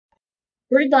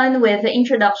We're done with the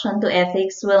introduction to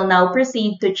ethics. We'll now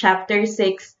proceed to Chapter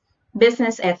 6,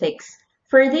 Business Ethics.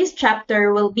 For this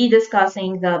chapter, we'll be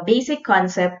discussing the basic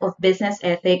concept of business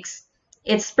ethics,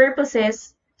 its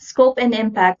purposes, scope and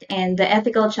impact, and the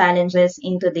ethical challenges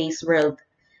in today's world.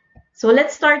 So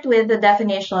let's start with the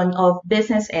definition of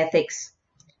business ethics.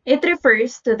 It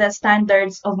refers to the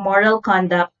standards of moral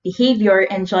conduct, behavior,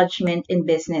 and judgment in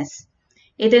business.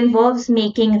 It involves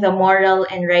making the moral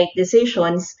and right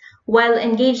decisions while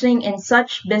engaging in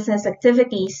such business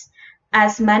activities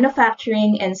as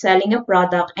manufacturing and selling a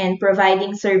product and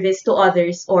providing service to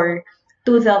others or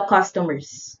to the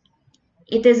customers.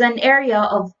 It is an area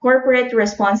of corporate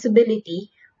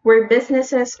responsibility where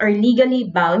businesses are legally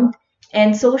bound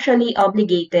and socially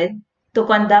obligated to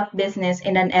conduct business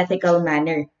in an ethical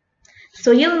manner.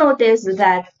 So you'll notice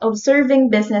that observing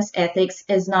business ethics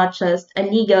is not just a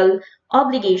legal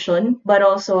obligation, but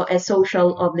also a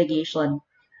social obligation.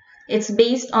 It's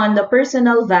based on the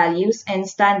personal values and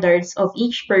standards of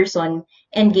each person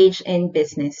engaged in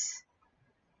business.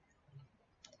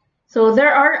 So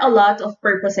there are a lot of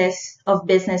purposes of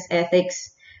business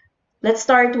ethics. Let's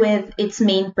start with its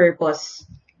main purpose.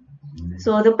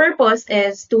 So the purpose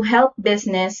is to help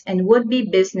business and would-be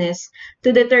business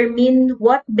to determine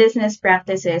what business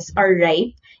practices are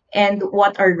right and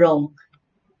what are wrong.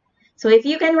 So if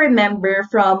you can remember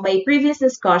from my previous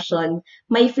discussion,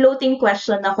 may floating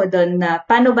question ako dun na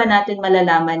paano ba natin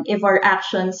malalaman if our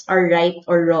actions are right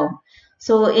or wrong.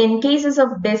 So in cases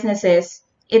of businesses,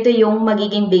 ito yung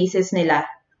magiging basis nila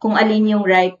kung alin yung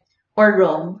right or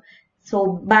wrong.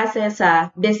 So base sa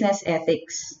business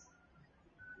ethics.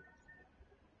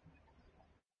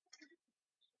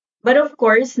 But of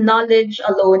course, knowledge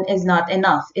alone is not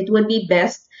enough. It would be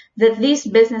best that these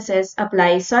businesses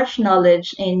apply such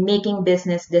knowledge in making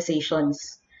business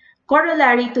decisions.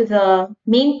 Corollary to the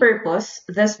main purpose,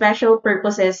 the special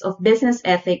purposes of business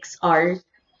ethics are: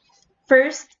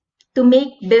 first, to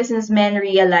make businessmen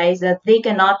realize that they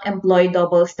cannot employ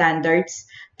double standards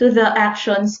to the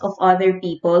actions of other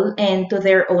people and to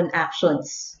their own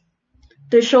actions.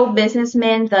 To show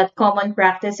businessmen that common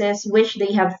practices which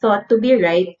they have thought to be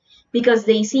right because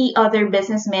they see other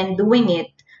businessmen doing it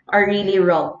are really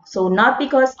wrong. So not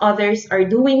because others are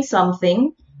doing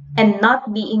something and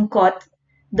not being caught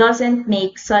doesn't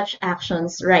make such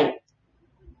actions right.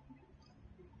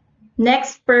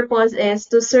 Next purpose is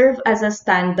to serve as a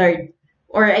standard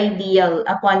or ideal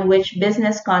upon which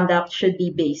business conduct should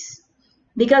be based.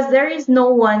 Because there is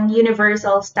no one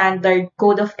universal standard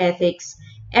code of ethics,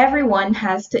 everyone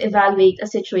has to evaluate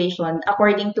a situation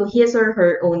according to his or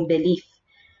her own belief.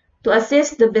 To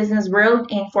assist the business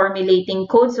world in formulating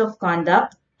codes of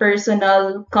conduct,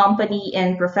 personal, company,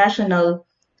 and professional,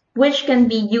 which can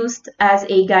be used as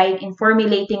a guide in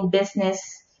formulating business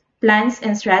plans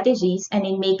and strategies and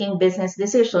in making business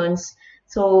decisions.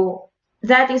 So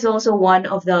that is also one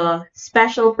of the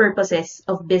special purposes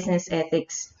of business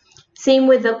ethics. Same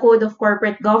with the Code of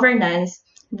Corporate Governance,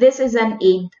 this is an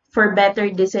aid for better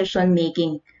decision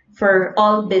making for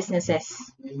all businesses.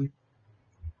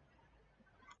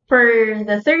 For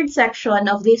the third section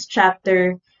of this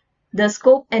chapter, the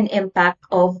scope and impact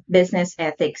of business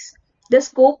ethics. The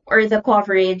scope or the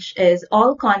coverage is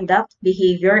all conduct,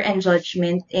 behavior, and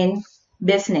judgment in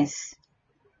business.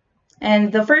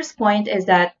 And the first point is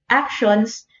that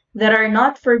actions that are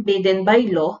not forbidden by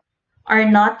law are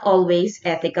not always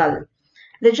ethical.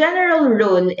 The general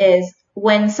rule is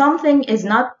when something is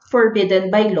not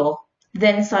forbidden by law,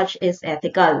 then such is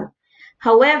ethical.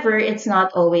 However, it's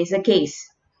not always the case.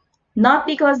 Not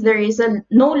because there is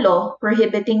no law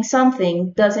prohibiting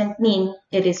something doesn't mean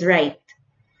it is right.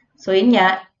 So yun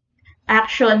nga,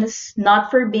 actions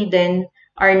not forbidden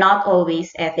are not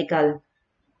always ethical.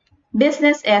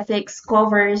 Business ethics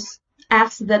covers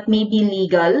acts that may be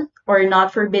legal or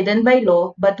not forbidden by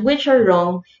law but which are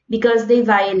wrong because they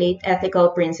violate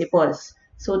ethical principles.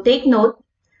 So take note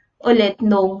ulit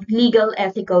nung legal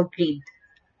ethical creed.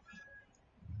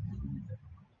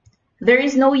 There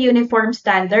is no uniform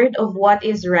standard of what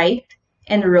is right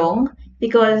and wrong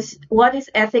because what is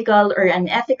ethical or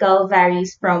unethical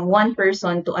varies from one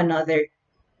person to another.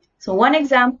 So one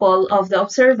example of the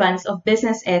observance of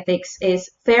business ethics is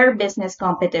fair business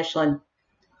competition.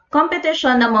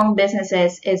 Competition among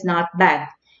businesses is not bad.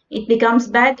 It becomes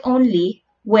bad only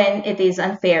when it is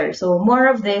unfair. So more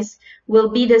of this will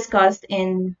be discussed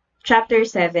in Chapter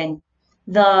 7,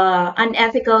 the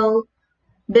unethical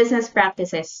business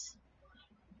practices.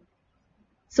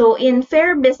 So in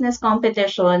fair business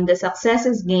competition, the success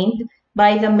is gained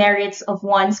by the merits of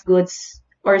one's goods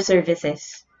or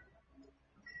services.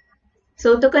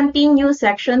 So to continue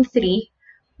section 3,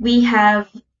 we have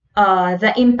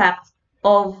the impact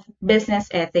of business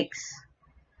ethics.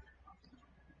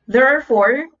 There are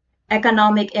four: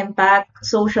 economic impact,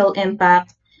 social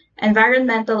impact,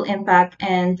 environmental impact,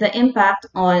 and the impact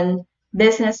on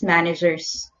business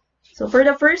managers. So for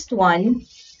the first one,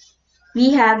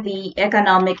 we have the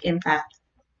economic impact.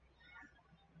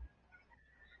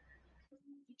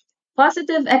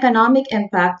 Positive economic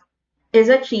impact is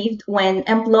achieved when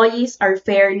employees are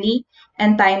fairly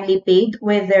and timely paid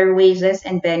with their wages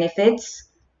and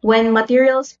benefits, when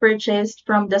materials purchased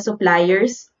from the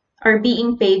suppliers are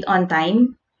being paid on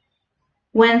time,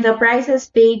 when the prices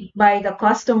paid by the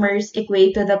customers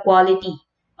equate to the quality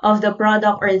of the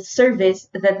product or service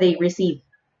that they receive.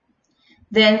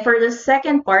 Then for the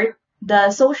second part,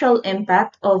 the social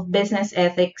impact of business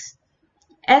ethics.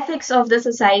 Ethics of the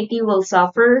society will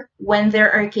suffer when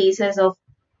there are cases of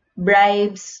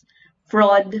bribes,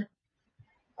 fraud,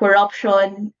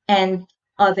 corruption, and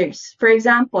others. For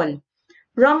example,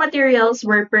 raw materials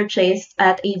were purchased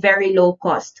at a very low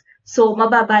cost, so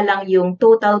mababa lang yung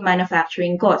total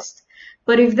manufacturing cost.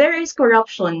 But if there is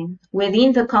corruption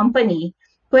within the company,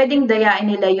 pwedeng dayain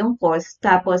nila yung cost,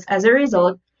 tapos as a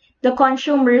result, the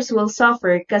consumers will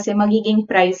suffer kasi magiging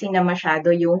pricey na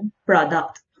masyado yung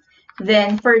product.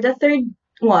 Then for the third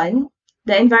one,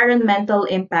 the environmental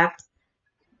impact,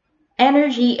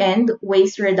 energy and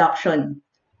waste reduction.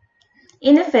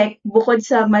 In effect, bukod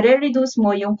sa mare-reduce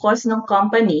mo yung cost ng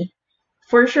company,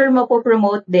 for sure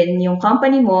mapopromote din yung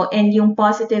company mo and yung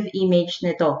positive image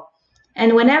nito.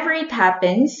 And whenever it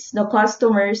happens, the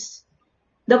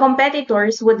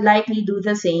competitors would likely do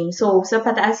the same. So, sa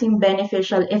pataas yung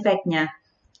beneficial effect niya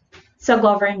sa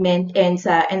government and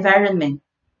sa environment.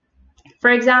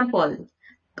 For example,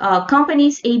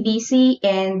 companies ABC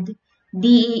and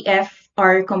DEF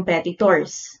are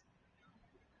competitors.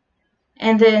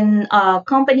 And then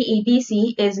company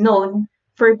ABC is known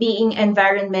for being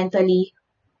environmentally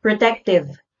protective.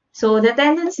 So the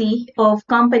tendency of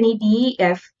company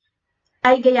DEF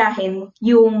ay gayahin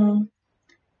yung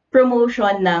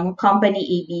promotion ng company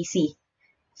ABC.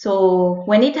 So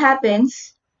when it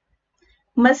happens,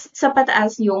 mas sa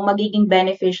pataas yung magiging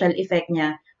beneficial effect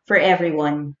niya for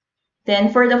everyone.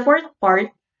 Then for the fourth part,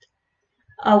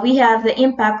 we have the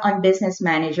impact on business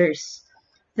managers.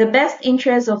 The best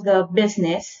interest of the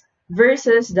business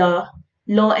versus the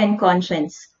law and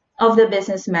conscience of the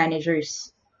business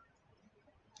managers.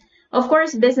 Of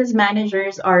course, business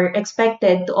managers are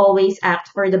expected to always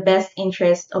act for the best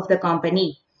interest of the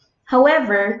company.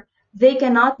 However, they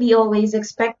cannot be always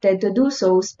expected to do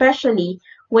so, especially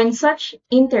when such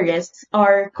interests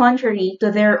are contrary to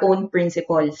their own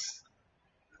principles.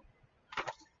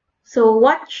 So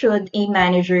what should a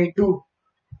manager do?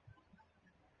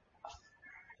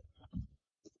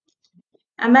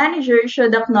 A manager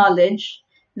should acknowledge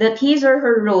that his or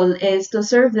her role is to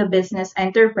serve the business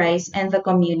enterprise and the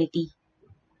community.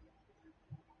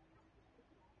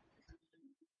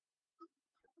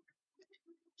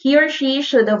 He or she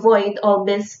should avoid all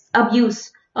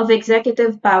abuse of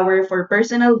executive power for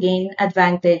personal gain,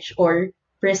 advantage, or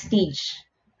prestige.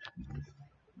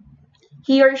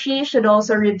 He or she should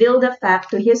also reveal the fact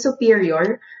to his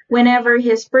superior whenever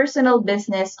his personal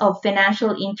business of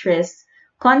financial interests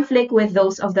conflict with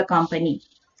those of the company.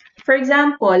 For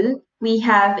example, we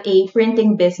have a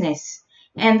printing business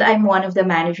and I'm one of the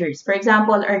managers. For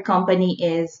example, our company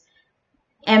is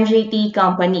MJT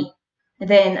Company.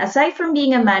 Then aside from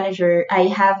being a manager,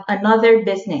 I have another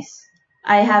business.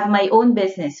 I have my own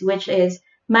business which is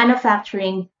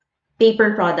manufacturing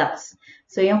paper products.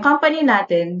 So yung company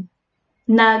natin,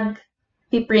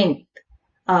 nag-print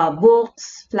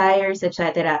books, flyers,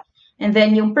 etc. And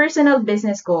then yung personal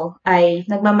business ko ay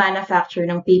nagmamanufacture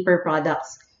ng paper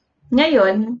products.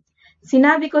 Ngayon,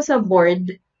 sinabi ko sa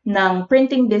board ng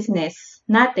printing business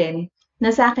natin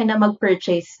na sa akin na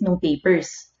mag-purchase ng papers.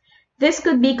 This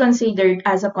could be considered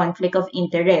as a conflict of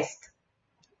interest.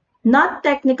 Not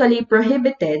technically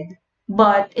prohibited,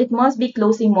 but it must be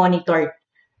closely monitored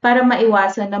para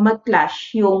maiwasan na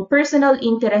mag-clash yung personal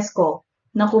interest ko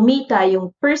na kumita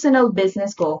yung personal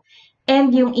business ko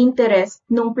and yung interest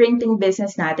ng printing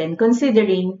business natin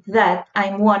considering that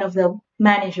I'm one of the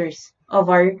managers of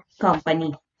our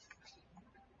company.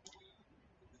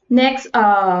 Next,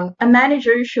 a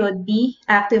manager should be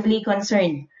actively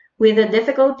concerned with the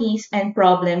difficulties and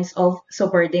problems of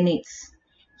subordinates.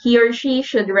 He or she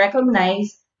should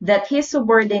recognize that his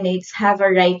subordinates have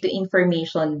a right to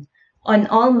information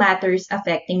on all matters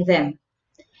affecting them.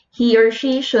 He or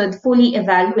she should fully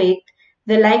evaluate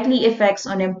the likely effects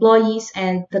on employees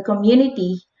and the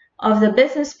community of the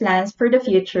business plans for the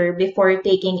future before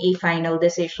taking a final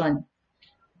decision.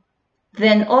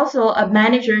 Then also, a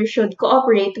manager should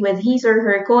cooperate with his or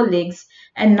her colleagues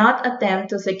and not attempt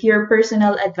to secure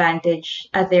personal advantage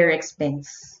at their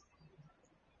expense.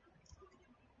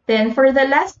 Then for the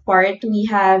last part, we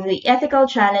have the ethical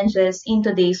challenges in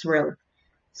today's world.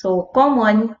 So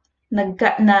common na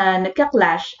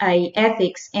nagka-clash ay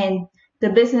ethics and the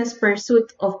business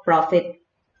pursuit of profit.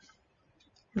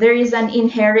 There is an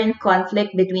inherent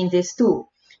conflict between these two.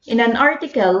 In an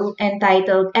article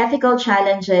entitled Ethical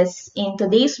Challenges in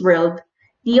Today's World,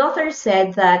 the author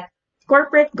said that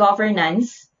corporate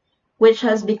governance, which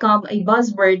has become a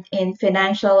buzzword in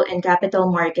financial and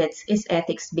capital markets, is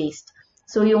ethics-based.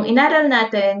 So yung inaral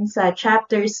natin sa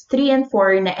chapters 3 and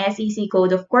 4 na SEC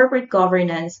Code of Corporate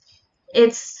Governance,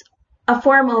 it's a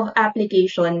form of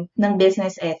application ng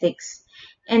business ethics.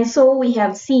 And so we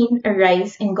have seen a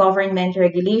rise in government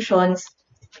regulations,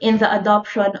 in the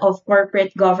adoption of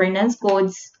corporate governance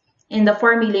codes, in the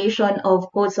formulation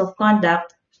of codes of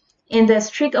conduct, in the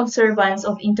strict observance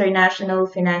of international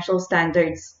financial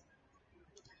standards.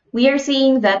 We are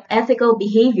seeing that ethical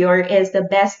behavior is the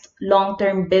best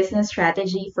long-term business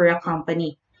strategy for a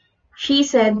company. She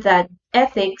said that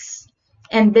ethics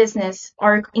and business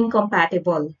are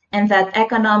incompatible and that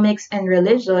economics and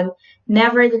religion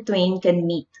never the twain can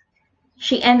meet.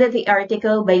 She ended the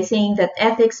article by saying that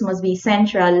ethics must be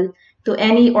central to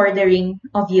any ordering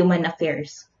of human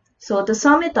affairs. So to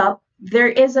sum it up, there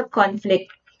is a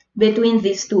conflict between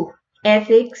these two,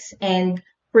 ethics and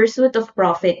pursuit of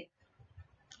profit.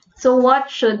 So what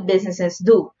should businesses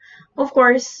do? Of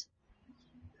course,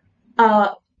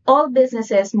 all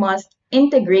businesses must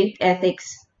integrate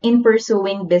ethics in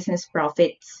pursuing business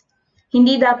profits.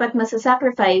 Hindi dapat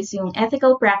masasacrifice yung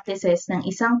ethical practices ng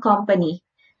isang company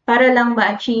para lang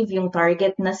ma-achieve yung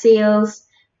target na sales,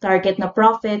 target na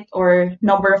profit, or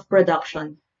number of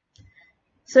production.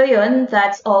 So yun,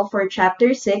 that's all for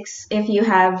chapter 6. If you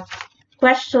have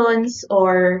questions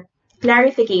or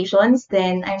clarifications,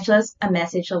 then I'm just a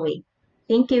message away.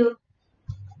 Thank you.